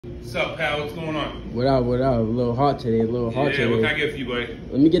What's up, pal? What's going on? What up? A little hot today. What can I get for you, buddy?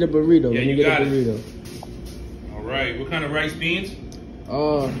 Let me get a burrito. Yeah, Let me get a burrito. All right. What kind of rice beans?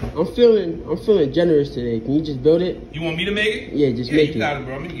 I'm feeling generous today. Can you just build it? You want me to make it? Yeah, just make it. You got it,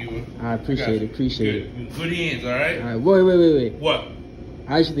 bro. I'm gonna give you one. I appreciate it. Good hands, all right? All right. Wait. What?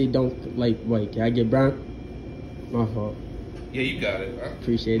 I actually don't like white. Can I get brown? My fault. Yeah, you got it.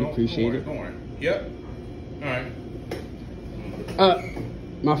 Appreciate it. Don't worry. Yep. All right.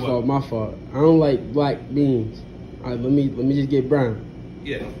 My fault. I don't like black beans. All right, let me just get brown.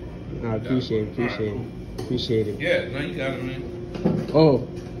 Yeah. I appreciate it. Yeah, no, you got it, man. Oh,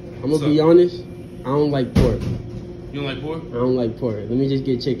 I'm gonna be honest. I don't like pork. You don't like pork? I don't like pork. Let me just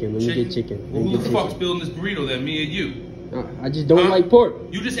get chicken. Let me get chicken. Well, who the fuck's building this burrito then? Me and you? I just don't like pork.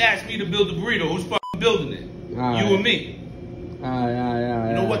 You just asked me to build the burrito. Who's fucking building it? You and me. All right.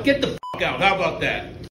 You know what? Get the fuck out. How about that?